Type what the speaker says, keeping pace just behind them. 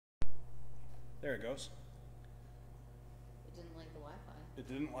There it goes. It didn't like the Wi-Fi. It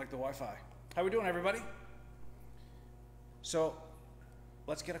didn't like the Wi-Fi. How we doing, everybody? So,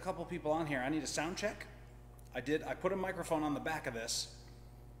 let's get a couple people on here. I need a sound check. I put a microphone on the back of this.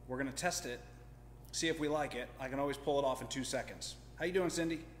 We're gonna test it, see if we like it. I can always pull it off in 2 seconds. How you doing,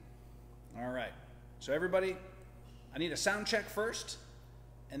 Cindy? All right. So everybody, I need a sound check first,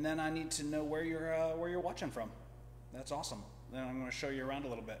 and then I need to know where you're watching from. That's awesome. Then I'm gonna show you around a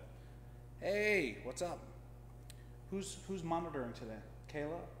little bit. Hey, what's up? Who's monitoring today?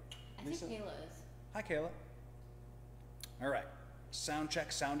 Kayla? I Lisa? think Kayla is. Hi, Kayla. All right. Sound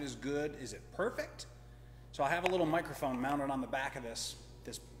check. Sound is good. Is it perfect? So I have a little microphone mounted on the back of this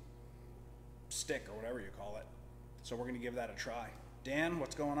stick or whatever you call it. So we're going to give that a try. Dan,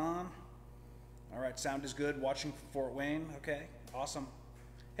 what's going on? All right. Sound is good. Watching from Fort Wayne. Okay. Awesome.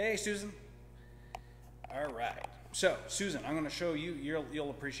 Hey, Susan. All right. So, Susan, I'm going to show you. You'll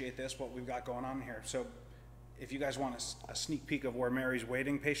appreciate this, what we've got going on here. So, if you guys want a sneak peek of where Mary's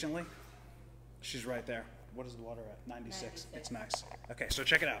waiting patiently, she's right there. What is the water at? 96. It's nice. Okay, so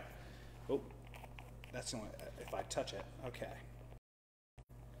check it out. Oh, that's the only, if I touch it. Okay.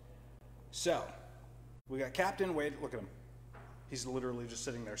 So, we got Captain Wade. Look at him. He's literally just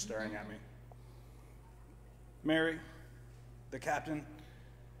sitting there staring at me. Mary, the captain.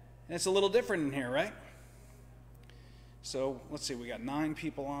 And it's a little different in here, right? So, let's see. We got 9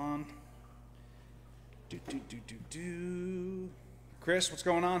 people on. Chris, what's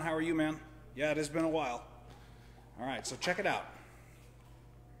going on? How are you, man? Yeah, it has been a while. All right, so check it out.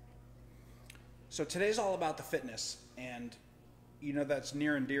 So today's all about the fitness, and you know that's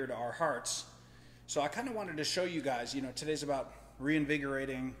near and dear to our hearts. So I kind of wanted to show you guys, you know, today's about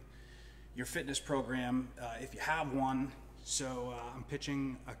reinvigorating your fitness program, if you have one. So I'm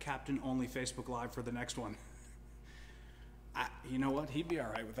pitching a captain-only Facebook Live for the next one. You know what? He'd be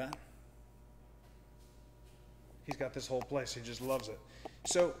all right with that. He's got this whole place. He just loves it.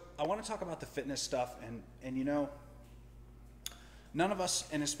 So I want to talk about the fitness stuff, and you know, none of us,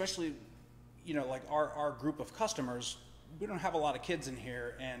 and especially, you know, like our group of customers, we don't have a lot of kids in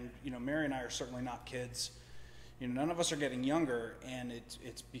here, and you know, Mary and I are certainly not kids. You know, none of us are getting younger, and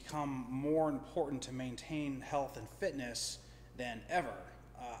it's become more important to maintain health and fitness than ever,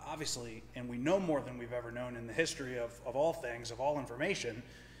 obviously, and we know more than we've ever known in the history of all things, of all information.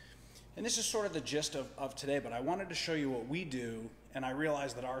 And this is sort of the gist of today, but I wanted to show you what we do, and I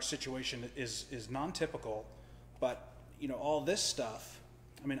realize that our situation is non-typical, but you know, all this stuff,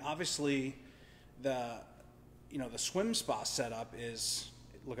 I mean, obviously the swim spa setup is,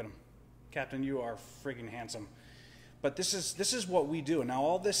 look at him, Captain, you are friggin' handsome. But this is what we do. And now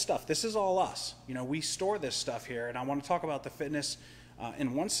all this stuff, this is all us. You know, we store this stuff here, and I want to talk about the fitness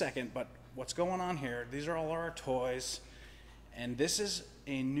in 1 second, but what's going on here, these are all our toys, and this is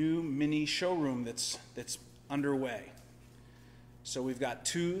a new mini showroom that's underway. So we've got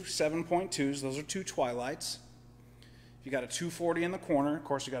 2 7.2s, those are 2 Twilights. You got a 240 in the corner, of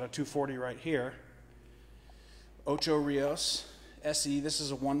course you got a 240 right here. Ocho Rios SE, this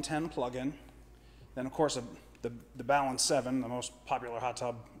is a 110 plug-in. Then of course the Balance 7, the most popular hot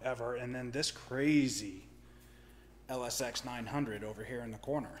tub ever, and then this crazy LSX 900 over here in the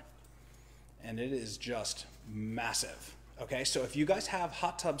corner. And it is just massive. Okay, so if you guys have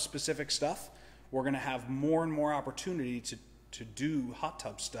hot tub specific stuff, we're gonna have more and more opportunity to do hot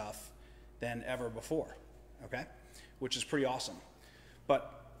tub stuff than ever before, okay? Which is pretty awesome.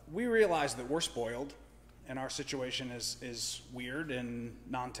 But we realize that we're spoiled and our situation is weird and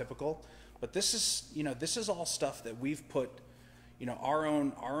non-typical, but this is, you know, this is all stuff that we've put, you know, our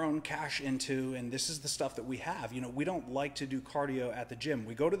own cash into, and this is the stuff that we have. You know, we don't like to do cardio at the gym.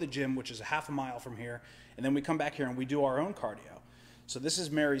 We go to the gym, which is a half a mile from here, and then we come back here and we do our own cardio. So this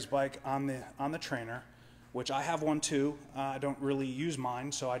is Mary's bike on the trainer, which I have one too. I don't really use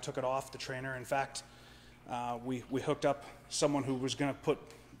mine, so I took it off the trainer. In fact, we hooked up someone who was going to put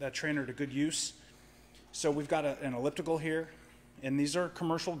that trainer to good use. So we've got an elliptical here, and these are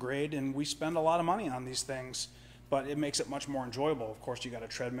commercial grade, and we spend a lot of money on these things, but it makes it much more enjoyable. Of course, you got a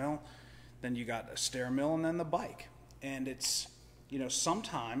treadmill, then you got a stair mill, and then the bike. And it's, you know,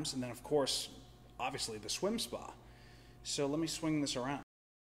 sometimes, and then of course, obviously the swim spa. So let me swing this around.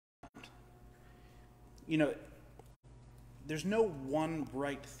 You know, there's no one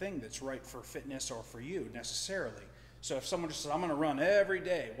right thing that's right for fitness or for you necessarily. So if someone just says, I'm going to run every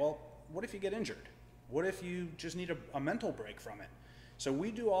day, well, what if you get injured? What if you just need a mental break from it? So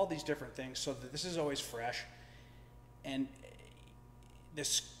we do all these different things so that this is always fresh. And the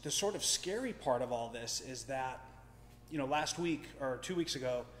sort of scary part of all this is that, you know, last week or 2 weeks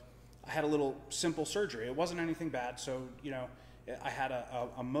ago, I had a little simple surgery. It wasn't anything bad, so, you know, I had a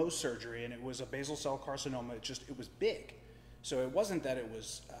Mohs surgery, and it was a basal cell carcinoma. It was big. So it wasn't that it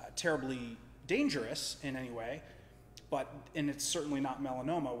was terribly dangerous in any way, and it's certainly not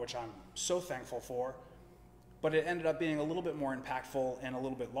melanoma, which I'm so thankful for, but it ended up being a little bit more impactful and a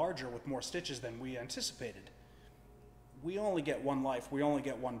little bit larger with more stitches than we anticipated. We only get one life, we only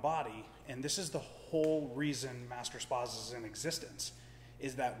get one body, and this is the whole reason Master Spas is in existence,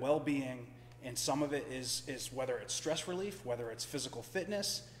 is that well-being, and some of it is whether it's stress relief, whether it's physical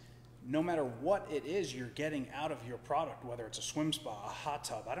fitness, no matter what it is you're getting out of your product, whether it's a swim spa, a hot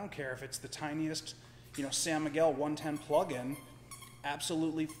tub, I don't care if it's the tiniest, San Miguel 110 plug-in,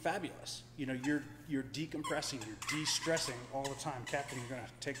 absolutely fabulous. You're decompressing, you're de-stressing all the time. Captain, you're gonna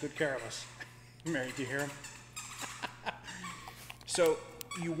take good care of us. Mary, do you hear him? So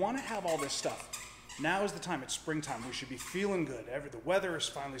you want to have all this stuff. Now is the time. It's springtime. We should be feeling good. The weather is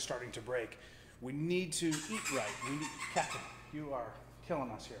finally starting to break. We need to eat right. Captain, you are killing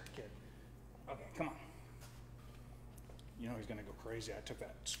us here, kid. Okay, come on. He's going to go crazy. I took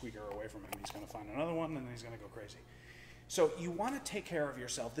that squeaker away from him. He's going to find another one, and then he's going to go crazy. So you want to take care of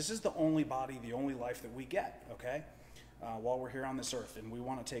yourself. This is the only body, the only life that we get, okay, while we're here on this earth, and we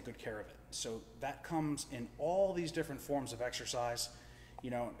want to take good care of it. So that comes in all these different forms of exercise,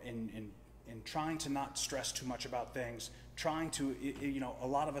 in trying to not stress too much about things, trying to, a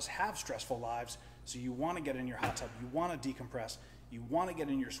lot of us have stressful lives, so you want to get in your hot tub, you want to decompress, you want to get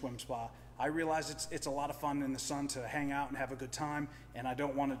in your swim spa. I realize it's a lot of fun in the sun to hang out and have a good time, and I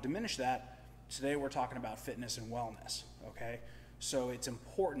don't want to diminish that. Today we're talking about fitness and wellness, okay? So it's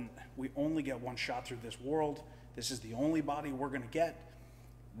important. We only get one shot through this world. This is the only body we're going to get.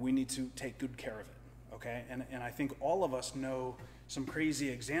 We need to take good care of it, okay? And I think all of us know some crazy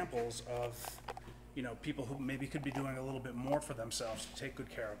examples of, people who maybe could be doing a little bit more for themselves to take good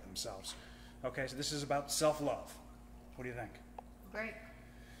care of themselves. Okay, so this is about self-love. What do you think? Great.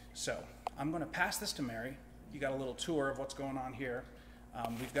 So I'm going to pass this to Mary. You got a little tour of what's going on here.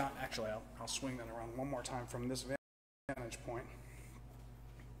 We've got, actually, I'll swing that around one more time from this vantage point.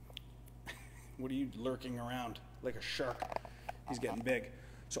 What are you lurking around like a shark? He's getting big.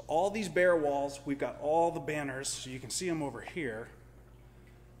 So all these bare walls, we've got all the banners, so you can see them over here.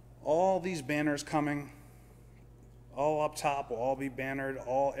 All these banners coming, all up top will all be bannered.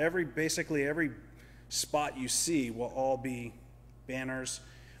 Basically every spot you see will all be banners.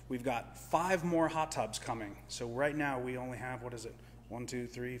 We've got 5 more hot tubs coming. So right now we only have, 1, 2,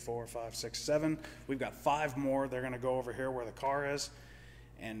 3, 4, 5, 6, 7. We've got 5 more. They're going to go over here where the car is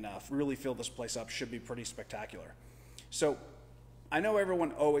and really fill this place up. Should be pretty spectacular. So I know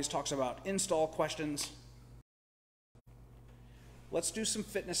everyone always talks about install questions. Let's do some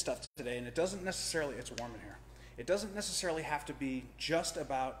fitness stuff today, and it's warm in here. It doesn't necessarily have to be just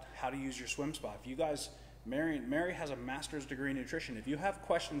about how to use your swim spa. If you guys, Mary has a master's degree in nutrition. If you have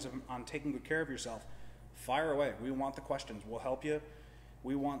questions on taking good care of yourself, fire away. We want the questions. We'll help you.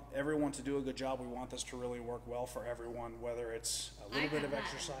 We want everyone to do a good job. We want this to really work well for everyone, whether it's a little bit of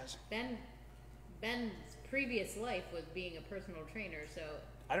exercise. Ben's previous life was being a personal trainer, so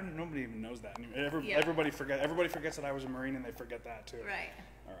nobody even knows that. Everybody forgets that I was a Marine, and they forget that too. Right.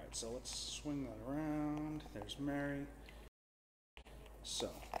 All right, so let's swing that around. There's Mary. So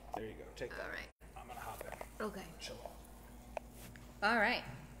there you go. Take that. All right. I'm gonna hop in. Okay. Chill out. All right.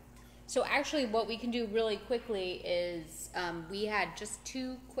 So actually what we can do really quickly is we had just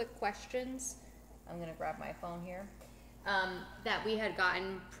 2 quick questions. I'm going to grab my phone here. That we had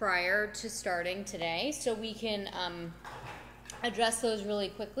gotten prior to starting today. So we can address those really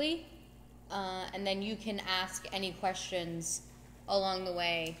quickly. And then you can ask any questions along the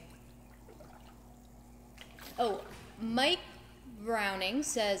way. Oh, Mike Browning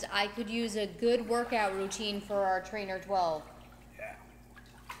says, I could use a good workout routine for our Trainer 12.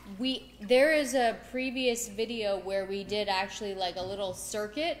 There is a previous video where we did actually like a little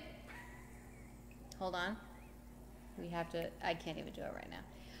circuit. Hold on. I can't even do it right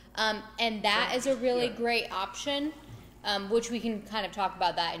now. And that is a really great option, which we can kind of talk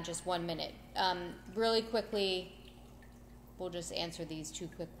about that in just 1 minute. Really quickly, we'll just answer these 2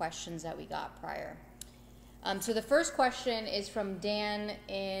 quick questions that we got prior. So the first question is from Dan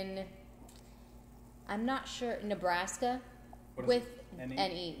in, I'm not sure, Nebraska. With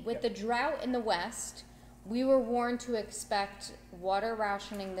NE. With the drought in the West, we were warned to expect water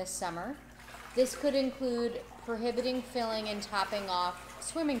rationing this summer. This could include prohibiting filling and topping off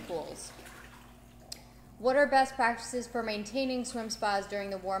swimming pools. What are best practices for maintaining swim spas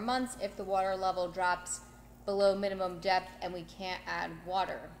during the warm months if the water level drops below minimum depth and we can't add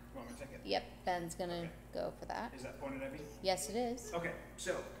water? You want me to take it? Yep, Ben's going to go for that. Is that pointed at me? Yes, it is. Okay,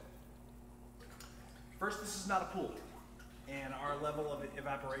 so first, this is not a pool. and our level of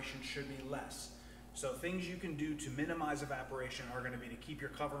evaporation should be less. So things you can do to minimize evaporation are going to be to keep your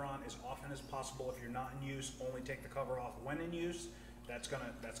cover on as often as possible. If you're not in use, only take the cover off when in use. That's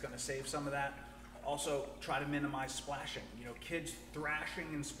gonna save some of that. Also, try to minimize splashing. You know, kids thrashing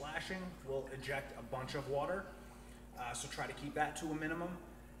and splashing will eject a bunch of water, so try to keep that to a minimum.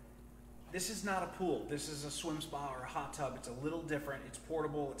 This is not a pool. This is a swim spa or a hot tub. It's a little different. It's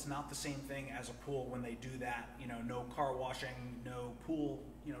portable. It's not the same thing as a pool when they do that. You know, no car washing, no pool,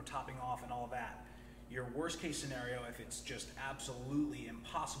 you know, topping off and all of that. Your worst case scenario, if it's just absolutely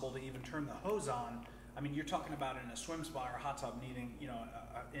impossible to even turn the hose on, I mean, you're talking about in a swim spa or a hot tub needing, you know,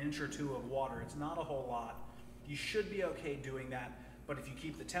 an inch or two of water. It's not a whole lot. You should be okay doing that. But if you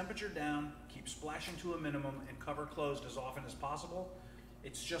keep the temperature down, keep splashing to a minimum, and cover closed as often as possible,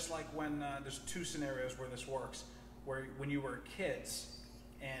 it's just like when there's two scenarios where this works, where when you were kids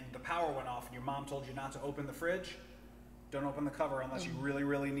and the power went off and your mom told you not to open the fridge, don't open the cover unless you really,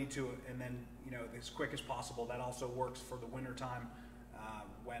 really need to, and then, you know, as quick as possible. That also works for the winter time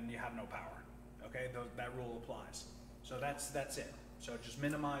when you have no power. Okay, that rule applies. So that's it. So just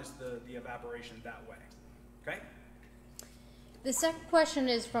minimize the evaporation that way. Okay? The second question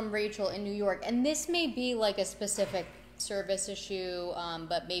is from Rachel in New York, and this may be like a specific service issue,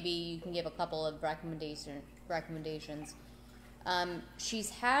 but maybe you can give a couple of recommendations. She's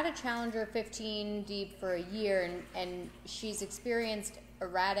had a Challenger 15 deep for a year, and she's experienced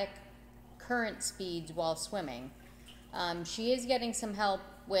erratic current speeds while swimming. She is getting some help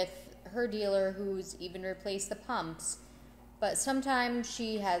with her dealer, who's even replaced the pumps, but sometimes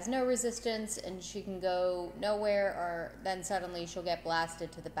she has no resistance and she can go nowhere, or then suddenly she'll get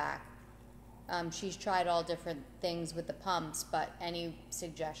blasted to the back. She's tried all different things with the pumps, but any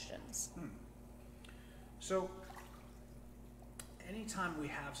suggestions? So anytime we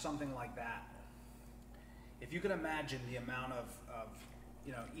have something like that, if you could imagine the amount of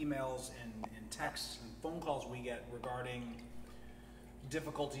you know, emails and texts and phone calls we get regarding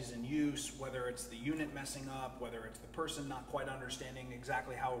difficulties in use, whether it's the unit messing up, whether it's the person not quite understanding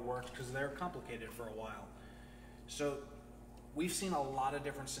exactly how it works, because they're complicated for a while. So we've seen a lot of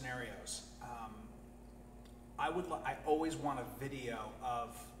different scenarios. I always want a video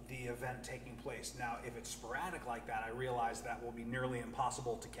of the event taking place. Now, if it's sporadic like that, I realize that will be nearly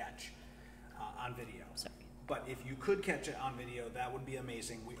impossible to catch on video. Sorry. But if you could catch it on video, that would be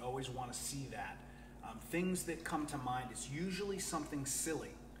amazing. We always want to see that. Things that come to mind, it's usually something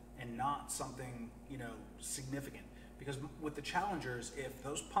silly and not something, you know, significant. Because with the Challengers, if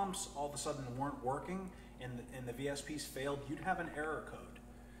those pumps all of a sudden weren't working and the VSPs failed, you'd have an error code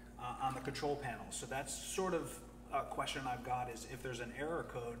on the control panel. So that's sort of a question I've got, is if there's an error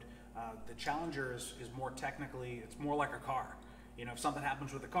code, the Challenger is more technically, it's more like a car. You know, if something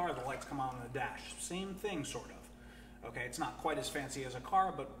happens with the car, the lights come on the dash. Same thing, sort of. Okay, it's not quite as fancy as a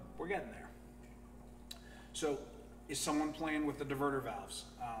car, but we're getting there. So, is someone playing with the diverter valves?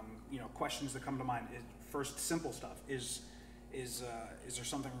 You know, questions that come to mind. First, simple stuff. Is there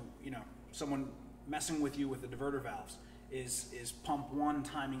something, you know, someone messing with you with the diverter valves? Is pump 1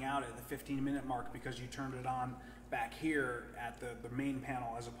 timing out at the 15-minute mark because you turned it on back here at the main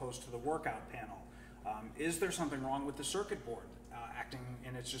panel as opposed to the workout panel? Is there something wrong with the circuit board acting,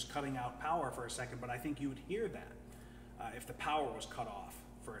 and it's just cutting out power for a second? But I think you would hear that if the power was cut off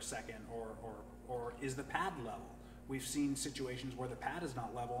for a second, or is the pad level? We've seen situations where the pad is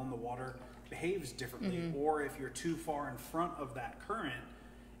not level and the water behaves differently, or if you're too far in front of that current,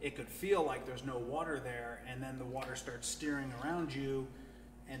 it could feel like there's no water there, and then the water starts steering around you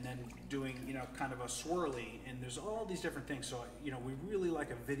and then doing, you know, kind of a swirly, and there's all these different things. So, you know, we really like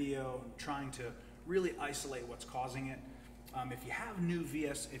a video trying to really isolate what's causing it. If you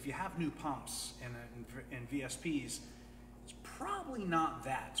have new pumps and VSPs, it's probably not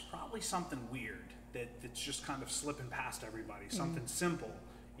that. It's probably something weird that's just kind of slipping past everybody. Something simple,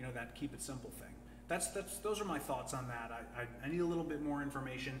 you know, that keep it simple thing. Those are my thoughts on that. I need a little bit more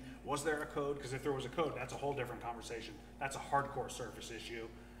information. Was there a code? Because if there was a code, that's a whole different conversation. That's a hardcore surface issue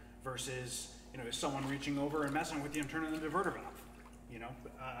versus, you know, is someone reaching over and messing with you and turning the diverter valve? You know,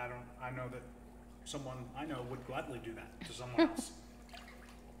 I know that someone I know would gladly do that to someone else.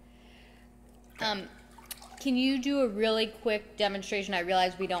 Can you do a really quick demonstration? I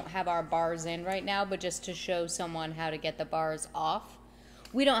realize we don't have our bars in right now, but just to show someone how to get the bars off.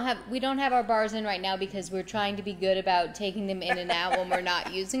 We don't have our bars in right now because we're trying to be good about taking them in and out when we're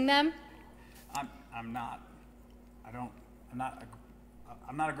not using them. I'm not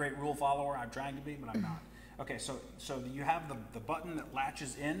a great rule follower. I'm trying to be, but I'm not. Okay, so you have the button that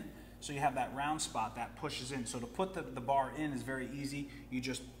latches in. So you have that round spot that pushes in. So to put the bar in is very easy. You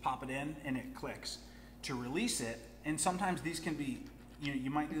just pop it in and it clicks. To release it, And sometimes these can be,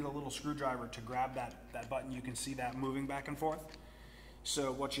 you might need a little screwdriver to grab that button. You can see that moving back and forth.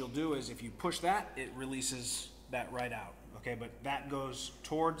 So what you'll do is if you push that, it releases that right out. Okay, but that goes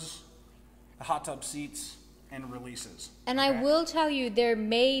towards the hot tub seats and releases. And okay? I will tell you, there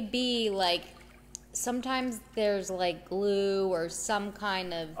may be like, sometimes there's like glue or some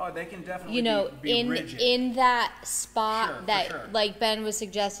kind of, oh, they can definitely be rigid. in that spot Sure, that for sure. like Ben was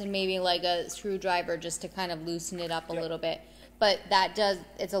suggesting, maybe like a screwdriver just to kind of loosen it up a little bit. But that does,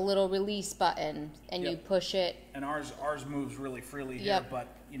 it's a little release button, and you push it. And ours moves really freely here, but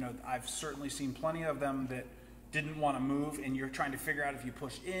I've certainly seen plenty of them that didn't want to move, and you're trying to figure out if you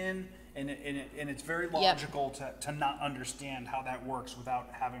push in, and it's very logical to not understand how that works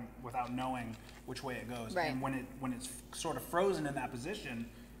without knowing which way it goes. Right. And when it's sort of frozen in that position,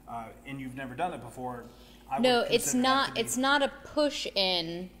 and you've never done it before, No, it's not. It's not a push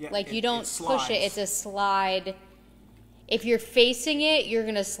in. Like you don't push it. It's a slide. If you're facing it, you're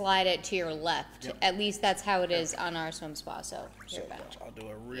gonna slide it to your left. Yep. At least that's how it is on our swim spa. So here, Ben. I'll do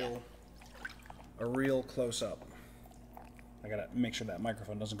a real close up. I gotta make sure that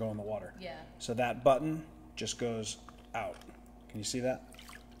microphone doesn't go in the water. Yeah. So that button just goes out. Can you see that?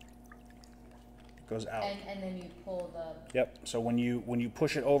 It goes out. And then you pull the. Yep. So when you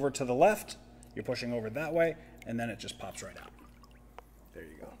push it over to the left, you're pushing over that way, and then it just pops right out. There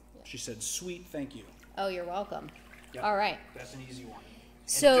you go. Yeah. She said, "Sweet, thank you." Oh, you're welcome. Yep. All right. That's an easy one.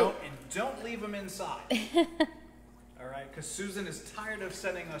 So don't leave them inside. All right, because Susan is tired of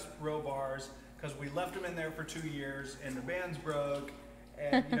sending us row bars because we left them in there for 2 years and the bands broke,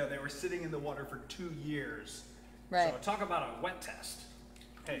 and they were sitting in the water for 2 years. Right. So talk about a wet test.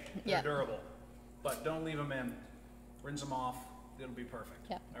 Hey, they're durable, but don't leave them in. Rinse them off. It'll be perfect.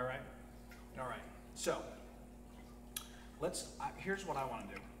 Yeah. All right. All right. So here's what I want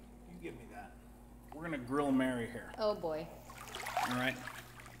to do. You give me that. We're gonna grill Mary here. Oh boy. All right.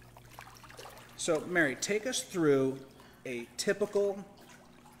 So Mary, take us through a typical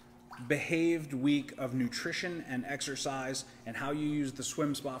behaved week of nutrition and exercise, and how you use the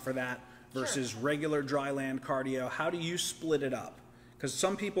swim spa for that versus regular dry land cardio. How do you split it up? Because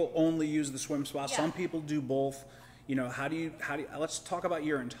some people only use the swim spa. Some people do both. How do you? Let's talk about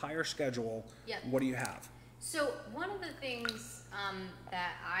your entire schedule. Yeah. What do you have? So one of the things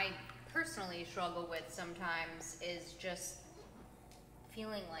that I personally struggle with sometimes is just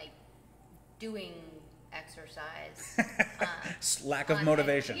feeling like doing exercise. Lack of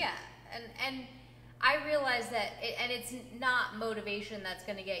motivation. And I realize that, it's not motivation that's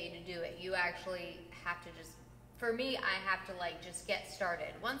going to get you to do it. You actually have to just, for me, I have to just get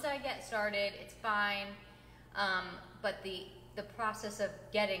started. Once I get started, it's fine. But the process of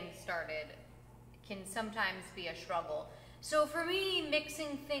getting started can sometimes be a struggle. So for me,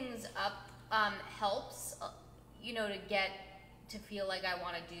 mixing things up helps, to feel like I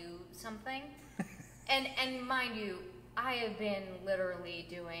want to do something. and mind you, I have been literally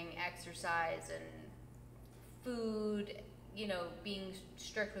doing exercise and food, being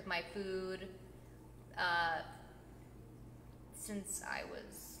strict with my food since I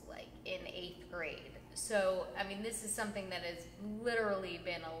was in 8th grade. So, this is something that has literally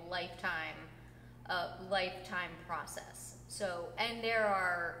been a lifetime process. So, and there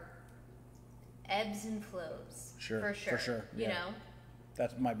are ebbs and flows. For sure. You know?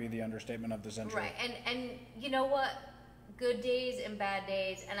 That might be the understatement of the century. Right. And you know what? Good days and bad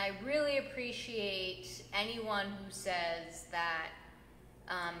days. And I really appreciate anyone who says that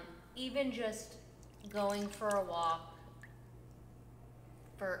even just going for a walk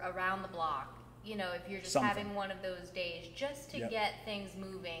around the block, if you're just having one of those days, just to get things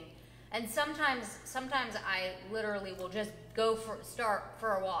moving. And sometimes I literally will just start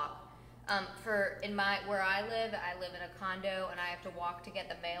for a walk. Where I live in a condo, and I have to walk to get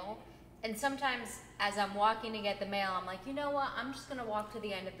the mail. And sometimes as I'm walking to get the mail, I'm like, you know what? I'm just gonna walk to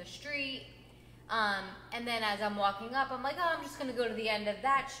the end of the street. And then as I'm walking up, I'm like, oh, I'm just gonna go to the end of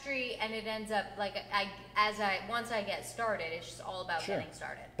that street. And it ends up once I get started, it's just all about getting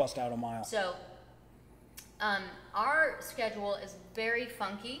started. Bust out a mile. So, our schedule is very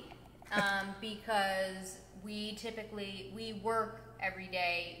funky. Because we work every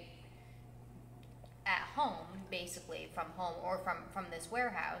day at home, basically from home or from this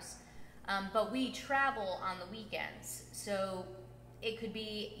warehouse, but we travel on the weekends. So it could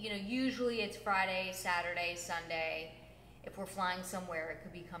be, usually it's Friday, Saturday, Sunday. If we're flying somewhere, it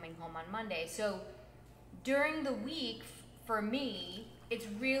could be coming home on Monday. So during the week, for me, it's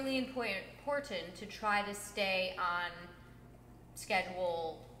really important to try to stay on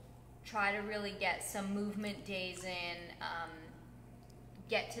schedule. Try to really get some movement days in,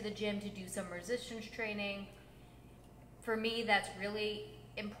 get to the gym to do some resistance training, for me, that's really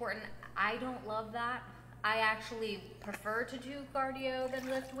important. I don't love that. I actually prefer to do cardio than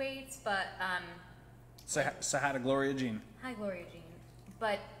lift weights, but So hi to Gloria Jean. hi, Gloria Jean.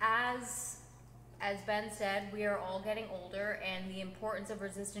 But as Ben said, we are all getting older, and the importance of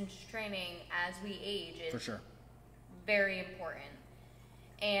resistance training as we age is For sure. very important.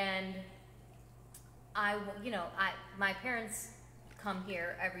 And my parents come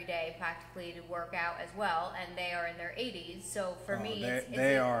here every day practically to work out as well, and they are in their 80s. So for me,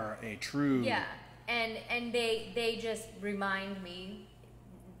 they are a true and they just remind me,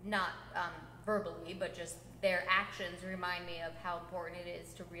 not verbally, but just their actions remind me of how important it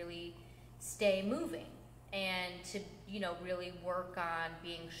is to really stay moving and to really work on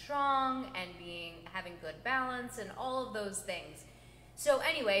being strong and having good balance and all of those things. So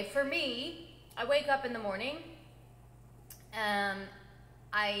anyway, for me, I wake up in the morning.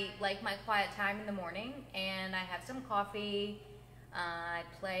 I like my quiet time in the morning, and I have some coffee. I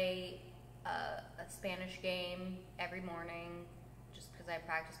play a Spanish game every morning just because I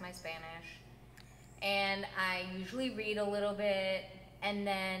practice my Spanish. And I usually read a little bit, and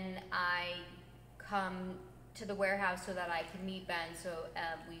then I come to the warehouse so that I can meet Ben, so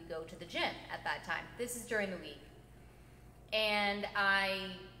we go to the gym at that time. This is during the week. And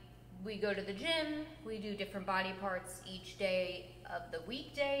we go to the gym, we do different body parts each day of the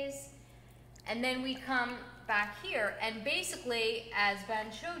weekdays, and then we come back here, and basically, as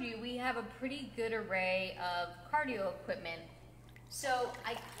Ben showed you, we have a pretty good array of cardio equipment. So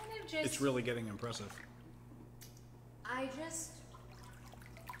I kind of just... It's really getting impressive.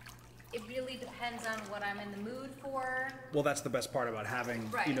 It really depends on what I'm in the mood for. Well, that's the best part about having,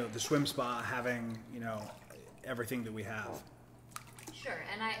 Right. the swim spa, having, everything that we have. Sure,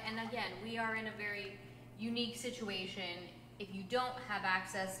 and again, we are in a very unique situation. If you don't have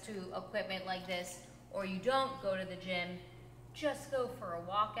access to equipment like this, or you don't go to the gym, just go for a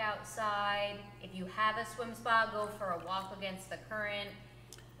walk outside. If you have a swim spa, go for a walk against the current,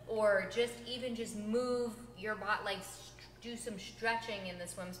 or just move your body, do some stretching in the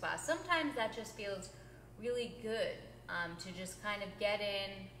swim spa. Sometimes that just feels really good to just kind of get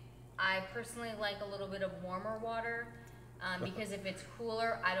in. I personally like a little bit of warmer water because if it's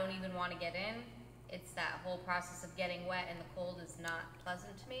cooler, I don't even want to get in. It's that whole process of getting wet in the cold is not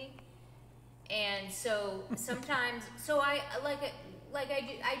pleasant to me. And so sometimes, I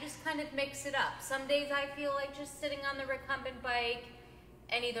just kind of mix it up. Some days I feel like just sitting on the recumbent bike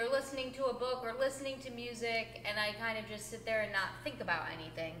and either listening to a book or listening to music, and I kind of just sit there and not think about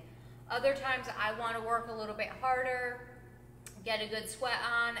anything. Other times I want to work a little bit harder, get a good sweat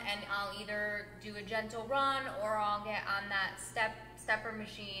on, and I'll either do a gentle run or I'll get on that stepper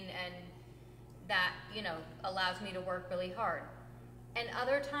machine, and that, allows me to work really hard. And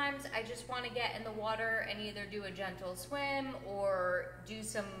other times I just want to get in the water and either do a gentle swim or do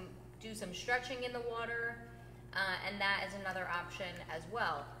some stretching in the water, and that is another option as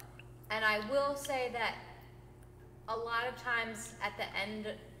well. And I will say that a lot of times at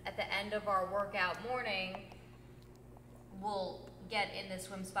the end of our workout morning, we'll get in the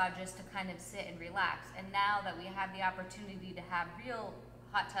swim spa just to kind of sit and relax. And now that we have the opportunity to have real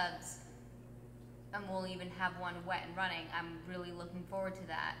hot tubs, and we'll even have one wet and running, I'm really looking forward to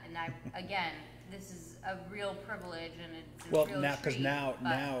that. And again, this is a real privilege, and it's a real now because treat,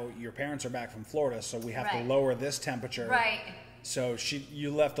 now your parents are back from Florida, so we have to Right. lower this temperature. Right. So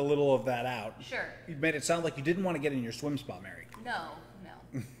you left a little of that out. Sure. You made it sound like you didn't want to get in your swim spa, Mary. No.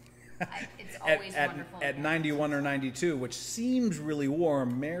 It's always wonderful. At 91 or 92, which seems really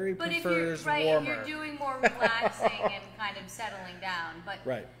warm. Mary But prefers if you're warmer. if you're doing more relaxing and kind of settling down, but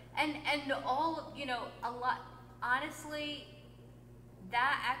Right. and all a lot. Honestly,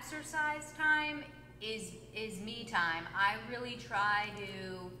 that exercise time is me time. I really try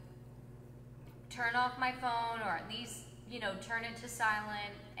to turn off my phone, or at least turn it to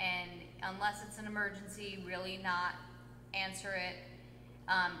silent, and unless it's an emergency, really not answer it.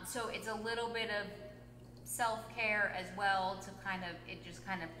 So it's a little bit of self-care as well to it just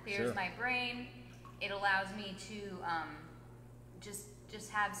kind of clears Sure. my brain. It allows me to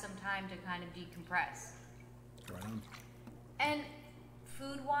just have some time to kind of decompress. Right on. And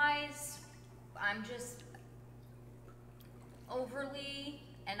food-wise, I'm just overly,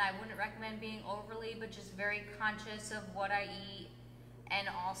 and I wouldn't recommend being overly, but just very conscious of what I eat. And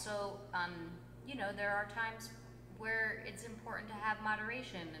also, there are times where it's important to have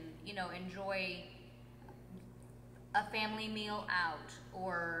moderation and, enjoy a family meal out,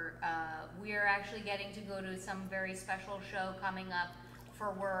 or we're actually getting to go to some very special show coming up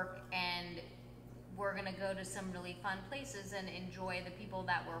for work, and we're gonna go to some really fun places and enjoy the people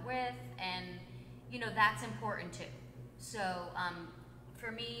that we're with, and that's important too. So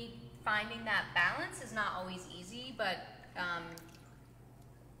for me, finding that balance is not always easy, but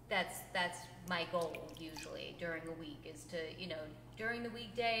that's my goal usually during a week, is to, during the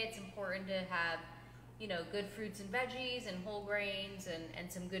weekday it's important to have, good fruits and veggies and whole grains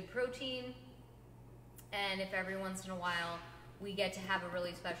and some good protein. And if every once in a while we get to have a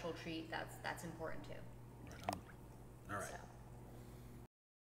really special treat, that's important too. Right on. All right.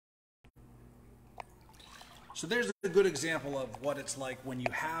 So there's a good example of what it's like when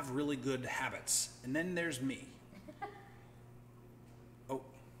you have really good habits. And then there's me. Oh.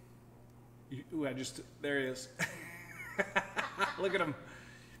 There he is. Look at him.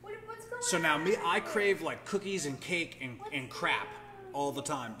 What's going So on? now I crave like cookies and cake and crap all the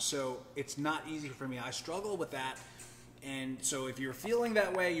time. So it's not easy for me. I struggle with that. And so if you're feeling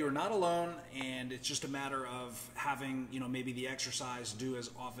that way, you're not alone. And it's just a matter of having, maybe the exercise do as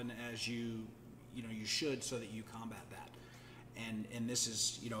often as you should, so that you combat that. And this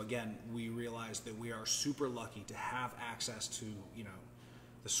is, again, we realize that we are super lucky to have access to,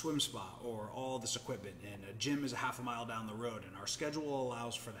 the swim spa or all this equipment, and a gym is a half a mile down the road, and our schedule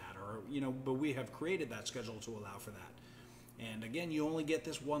allows for that, or, but we have created that schedule to allow for that. And again, you only get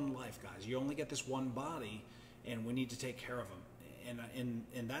this one life, guys. You only get this one body, and we need to take care of them.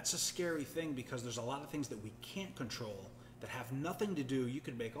 And that's a scary thing, because there's a lot of things that we can't control that have nothing to do. You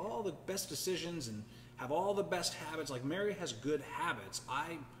could make all the best decisions and have all the best habits. Like Mary has good habits.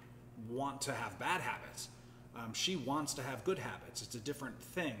 I want to have bad habits. She wants to have good habits. It's a different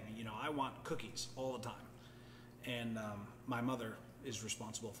thing. I want cookies all the time. And my mother is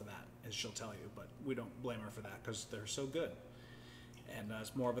responsible for that, as she'll tell you, but we don't blame her for that because they're so good. And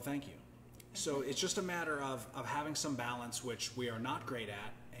it's more of a thank you. So it's just a matter of having some balance, which we are not great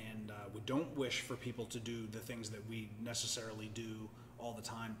at. And we don't wish for people to do the things that we necessarily do all the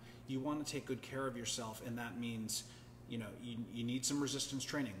time. You want to take good care of yourself, and that means, you need some resistance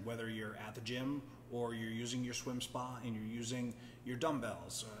training, whether you're at the gym or you're using your swim spa and you're using your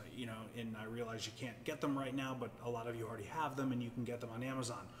dumbbells, and I realize you can't get them right now, but a lot of you already have them and you can get them on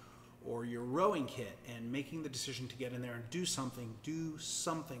Amazon, or your rowing kit, and making the decision to get in there and do something to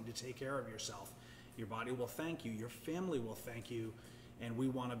take care of yourself. Your body will thank you, your family will thank you, and we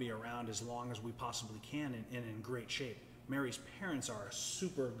want to be around as long as we possibly can and in great shape. Mary's parents are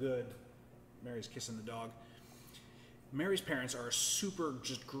super good. Mary's kissing the dog. Mary's parents are a super,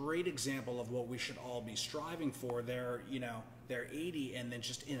 just great example of what we should all be striving for. They're 80 and then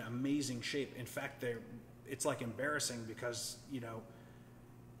just in amazing shape. In fact, it's like embarrassing because,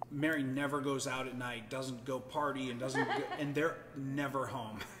 Mary never goes out at night, doesn't go party, and and they're never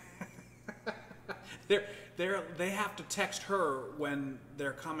home. They have to text her when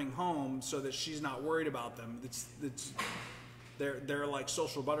they're coming home so that she's not worried about them. They're like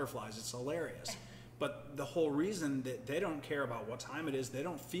social butterflies. It's hilarious. But the whole reason that they don't care about what time it is, they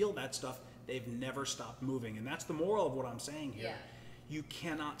don't feel that stuff, they've never stopped moving. And that's the moral of what I'm saying here. Yeah. You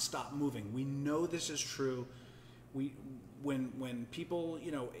cannot stop moving. We know this is true. When people,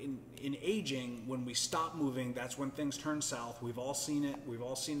 in aging, when we stop moving, that's when things turn south. We've all seen it. We've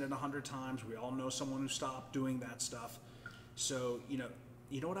all seen it 100 times. We all know someone who stopped doing that stuff. So, you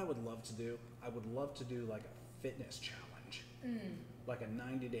know what I would love to do? I would love to do like a fitness challenge. Like a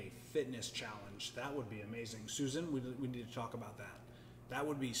 90-day fitness challenge. That would be amazing. Susan, we need to talk about that. That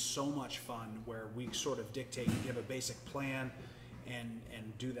would be so much fun, where we sort of dictate, give a basic plan,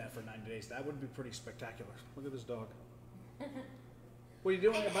 and do that for 90 days. That would be pretty spectacular. Look at this dog. What are you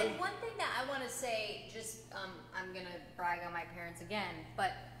doing, buddy? And one thing that I want to say, I'm going to brag on my parents again,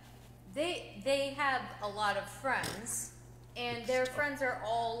 but they have a lot of friends, and their friends are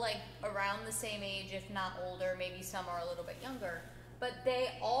all like around the same age, if not older. Maybe some are a little bit younger, but they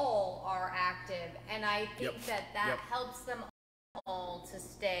all are active, and I think that helps them all to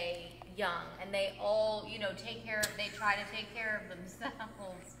stay young, and they all, they try to take care of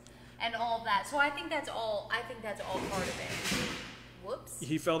themselves and all of that. So I think that's all part of it. Whoops.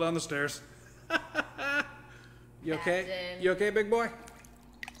 He fell down the stairs. You okay? Captain. You okay, big boy?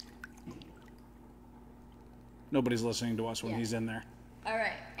 Nobody's listening to us when he's in there. All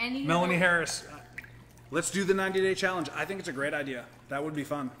right. And Melanie Harris, let's do the 90-day challenge. I think it's a great idea. That would be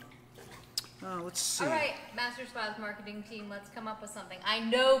fun. Let's see. All right, Master Spa's marketing team, let's come up with something. I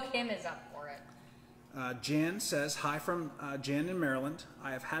know Kim is up for it. Jan says, hi from Jan in Maryland.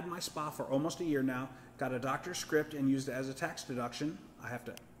 I have had my spa for almost a year now. Got a doctor's script and used it as a tax deduction. I have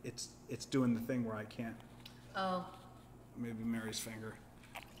to, it's doing the thing where I can't. Oh. Maybe Mary's finger.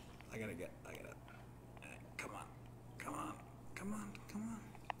 I gotta. Come on.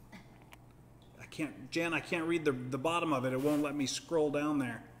 I can't, Jan, I can't read the bottom of it. It won't let me scroll down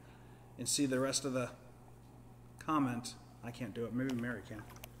there and see the rest of the, comment. I can't do it. Maybe Mary can.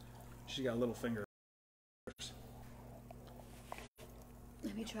 She's got a little finger.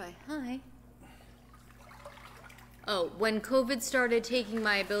 Let me try. Hi. Oh, when COVID started taking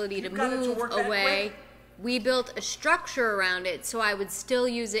my ability to move away, we built a structure around it so I would still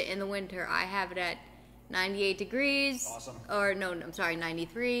use it in the winter. I have it at 98 degrees. Awesome. Or no, I'm sorry,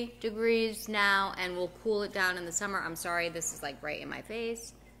 93 degrees now, and we'll cool it down in the summer. I'm sorry, this is like right in my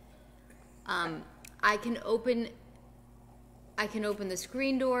face. I can open the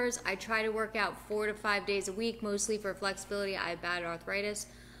screen doors. I try to work out 4 to 5 days a week, mostly for flexibility. I have bad arthritis.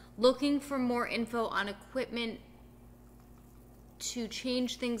 Looking for more info on equipment to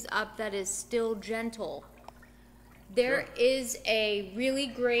change things up that is still gentle. There is a really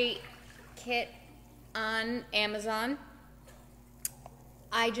great kit on Amazon.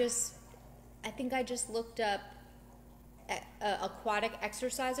 I think I just looked up aquatic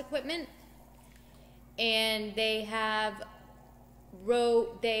exercise equipment, and they have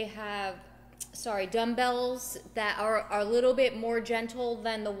dumbbells that are a little bit more gentle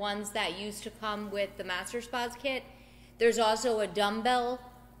than the ones that used to come with the Master Spas kit. There's also a dumbbell,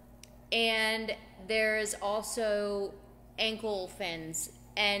 and there's also ankle fins.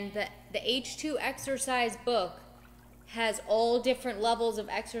 And the H2 exercise book has all different levels of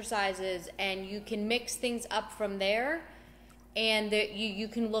exercises, and you can mix things up from there. And you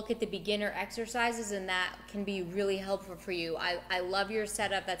can look at the beginner exercises, and that can be really helpful for you. I love your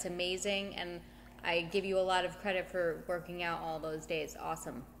setup. That's amazing, and I give you a lot of credit for working out all those days.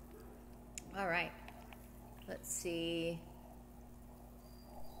 Awesome. All right. Let's see.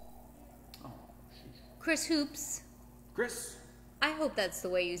 Oh, Chris Hoops. Chris. I hope that's the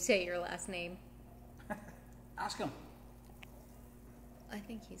way you say your last name. Ask him. I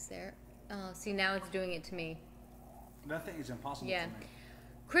think he's there. Oh, see, now it's doing it to me. That thing is impossible Yeah. to make.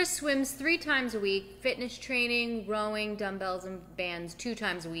 Chris swims 3 times a week. Fitness training, rowing, dumbbells, and bands 2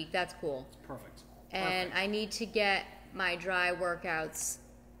 times a week. That's cool. Perfect. And I need to get my dry workouts.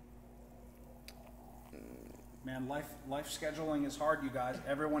 Man, life scheduling is hard, you guys.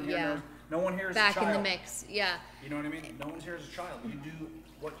 Everyone here Yeah. knows. No one here is Back a child. in the mix. Yeah. You know what I mean? No one's here as a child. You do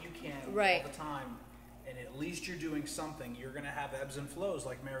what you can Right. all the time, and at least you're doing something. You're going to have ebbs and flows,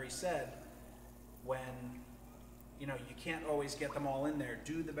 like Mary said, when you can't always get them all in there.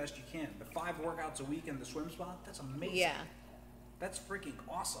 Do the best you can. The 5 workouts a week in the swim spot, that's amazing. Yeah. That's freaking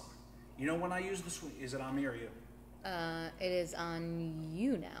awesome. You know when I use the swim, is it on me or you? It is on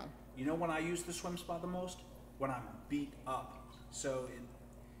you now. You know when I use the swim spot the most? When I'm beat up. So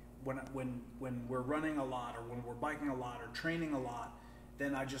when we're running a lot, or when we're biking a lot, or training a lot,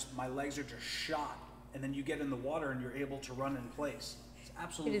 then my legs are just shot, and then you get in the water and you're able to run in place. It's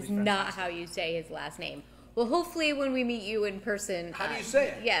absolutely It is fantastic. not how you say his last name. Well, hopefully when we meet you in person... How do you say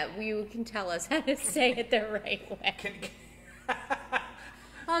it? Yeah, you can tell us how to say it the right way.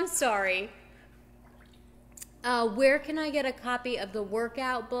 I'm sorry. Where can I get a copy of the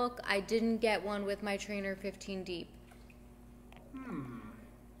workout book? I didn't get one with my trainer 15 Deep.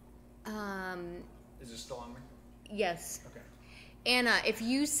 Is it still on me? Yes. Okay. Anna, if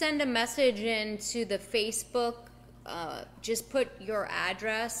you send a message into the Facebook, just put your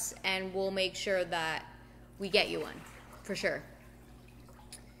address and we'll make sure that we get you one, for sure.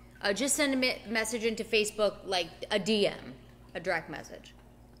 Just send a message into Facebook, like a DM, a direct message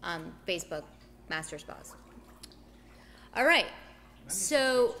on Facebook, Master Spas. All right,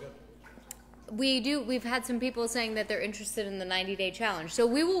 so we've had some people saying that they're interested in the 90-day challenge. So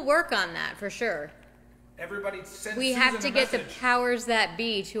we will work on that for sure. Everybody send We Susan have to a get the message. powers that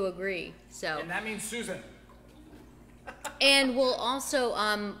be to agree. So, And that means Susan. and we'll also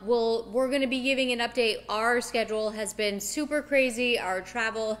we're going to be giving an update. Our schedule has been super crazy. Our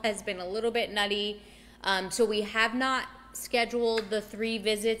travel has been a little bit nutty. So we have not scheduled the 3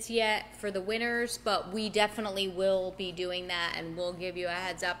 visits yet for the winners, but we definitely will be doing that, and we'll give you a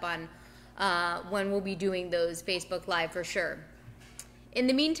heads up on when we'll be doing those Facebook Live for sure. In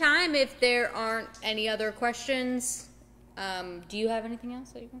the meantime, if there aren't any other questions, do you have anything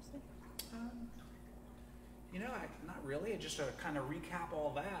else that you want to say? Not really. Just to kind of recap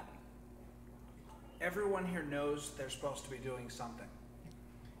all that. Everyone here knows they're supposed to be doing something.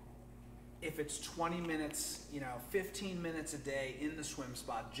 If it's 20 minutes, 15 minutes a day in the swim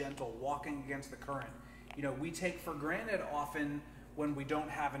spot, gentle, walking against the current, we take for granted often when we don't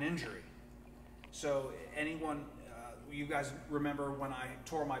have an injury. So anyone, you guys remember when I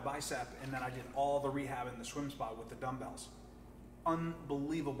tore my bicep and then I did all the rehab in the swim spot with the dumbbells.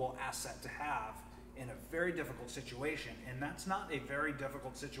 Unbelievable asset to have in a very difficult situation. And that's not a very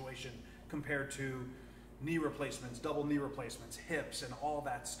difficult situation compared to knee replacements, double knee replacements, hips, and all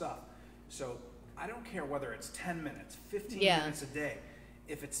that stuff. So I don't care whether it's 10 minutes, 15 minutes a day.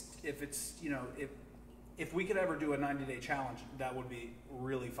 If it's you know, if we could ever do a 90-day challenge, that would be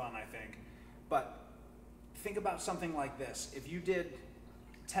really fun, I think. But think about something like this. If you did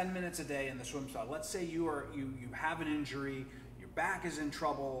 10 minutes a day in the swim spa, let's say you have an injury, your back is in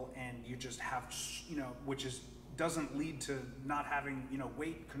trouble, and you just have, you know, doesn't lead to not having, you know,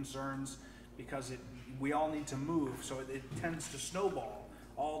 weight concerns, because we all need to move, so it tends to snowball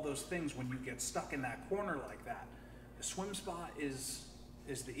all those things when you get stuck in that corner like that. The swim spa is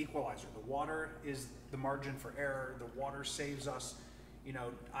the equalizer. The water is the margin for error. The water saves us. You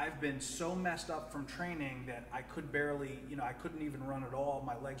know, I've been so messed up from training that I could barely, you know, I couldn't even run at all.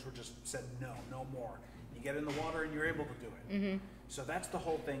 My legs were just said, no more. You get in the water and you're able to do it. Mm-hmm. So that's the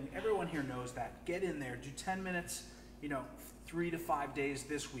whole thing. Everyone here knows that. Get in there, do 10 minutes, you know, 3 to 5 days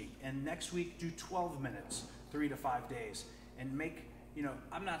this week. And next week, do 12 minutes, 3 to 5 days. And make, you know,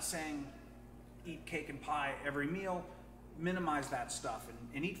 I'm not saying eat cake and pie every meal. Minimize that stuff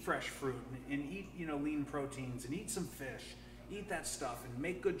and eat fresh fruit and eat, you know, lean proteins and eat some fish. Eat that stuff and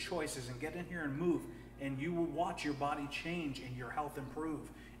make good choices and get in here and move, and you will watch your body change and your health improve.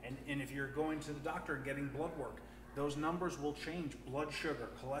 And if you're going to the doctor and getting blood work, those numbers will change. Blood sugar,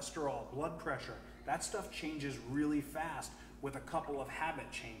 cholesterol, blood pressure, that stuff changes really fast with a couple of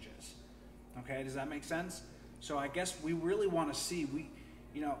habit changes. Okay, does that make sense? So I guess we really want to see,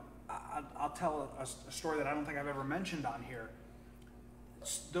 you know, I'll tell a story that I don't think I've ever mentioned on here.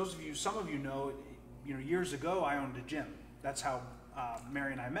 Those of you, some of you know, years ago I owned a gym. That's how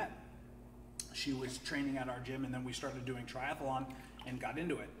Mary and I met. She was training at our gym, and then we started doing triathlon and got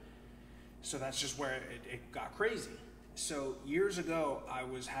into it. So that's just where it got crazy. So years ago, I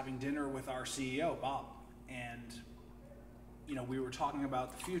was having dinner with our CEO, Bob, and you know, we were talking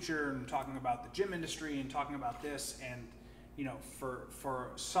about the future and talking about the gym industry and talking about this, and you know,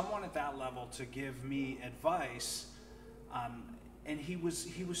 for someone at that level to give me advice, and he was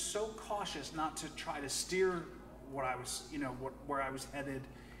so cautious not to try to steer what I was, you know, where I was headed.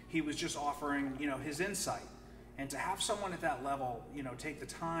 He was just offering, you know, his insight. And to have someone at that level, you know, take the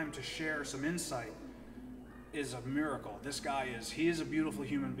time to share some insight is a miracle. This guy he is a beautiful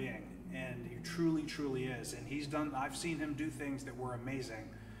human being, and he truly, truly is. And I've seen him do things that were amazing.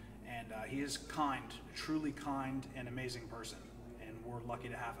 And he is kind, truly kind and amazing person. And we're lucky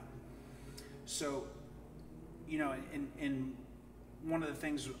to have him. So, you know, in one of the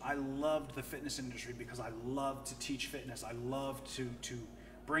things, I loved the fitness industry because I love to teach fitness. I love to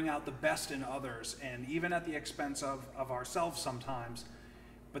bring out the best in others, and even at the expense of ourselves sometimes.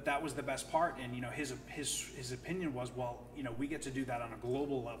 But that was the best part. And you know, his opinion was, well, you know, we get to do that on a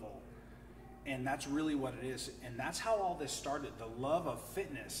global level, and that's really what it is. And that's how all this started. The love of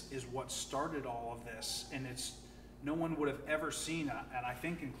fitness is what started all of this, and no one would have ever seen, and I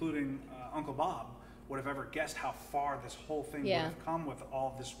think including Uncle Bob, would have ever guessed how far this whole thing would have come with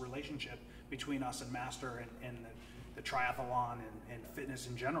all this relationship between us and Master and the triathlon and fitness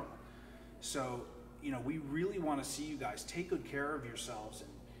in general. So, you know, we really want to see you guys take good care of yourselves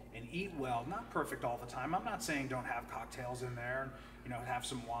and eat well. Not perfect all the time. I'm not saying don't have cocktails in there, you know, have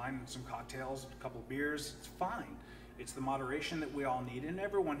some wine and some cocktails, a couple beers. It's fine. It's the moderation that we all need, and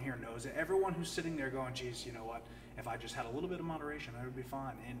everyone here knows it. Everyone who's sitting there going, geez, you know what, if I just had a little bit of moderation, I would be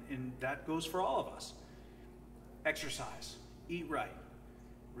fine. And that goes for all of us. Exercise, eat right,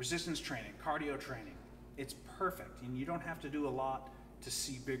 resistance training, cardio training. It's perfect, and you don't have to do a lot to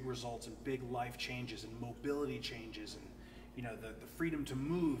see big results and big life changes and mobility changes, and you know, the freedom to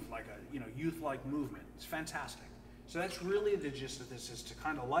move like a, you know, youth-like movement. It's fantastic. So that's really the gist of this, is to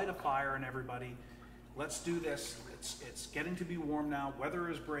kind of light a fire in everybody. Let's do this. It's getting to be warm now. Weather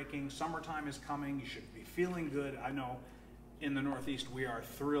is breaking. Summertime is coming. You should be feeling good. I know in the Northeast we are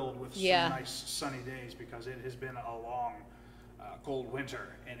thrilled with some nice sunny days, because it has been a long, cold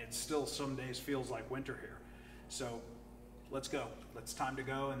winter, and it still some days feels like winter here. So let's go. It's time to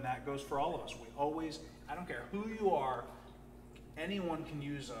go, and that goes for all of us. We always, I don't care who you are, anyone can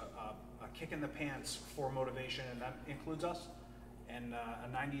use a kick in the pants for motivation, and that includes us. And a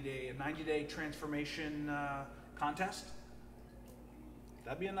 90-day transformation contest.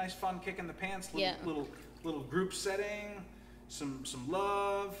 That'd be a nice, fun kick in the pants. Little group setting, some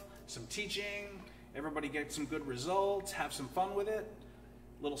love, some teaching. Everybody get some good results. Have some fun with it.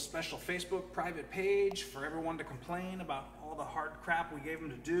 Little special Facebook private page for everyone to complain about all the hard crap we gave them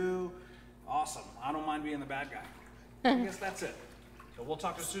to do. Awesome. I don't mind being the bad guy. I guess that's it. So we'll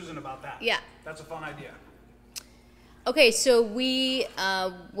talk to Susan about that. Yeah. That's a fun idea. Okay, so we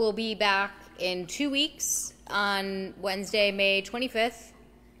will be back in 2 weeks on Wednesday, May 25th,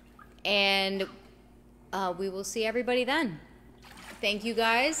 and we will see everybody then. Thank you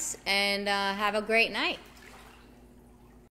guys, and have a great night.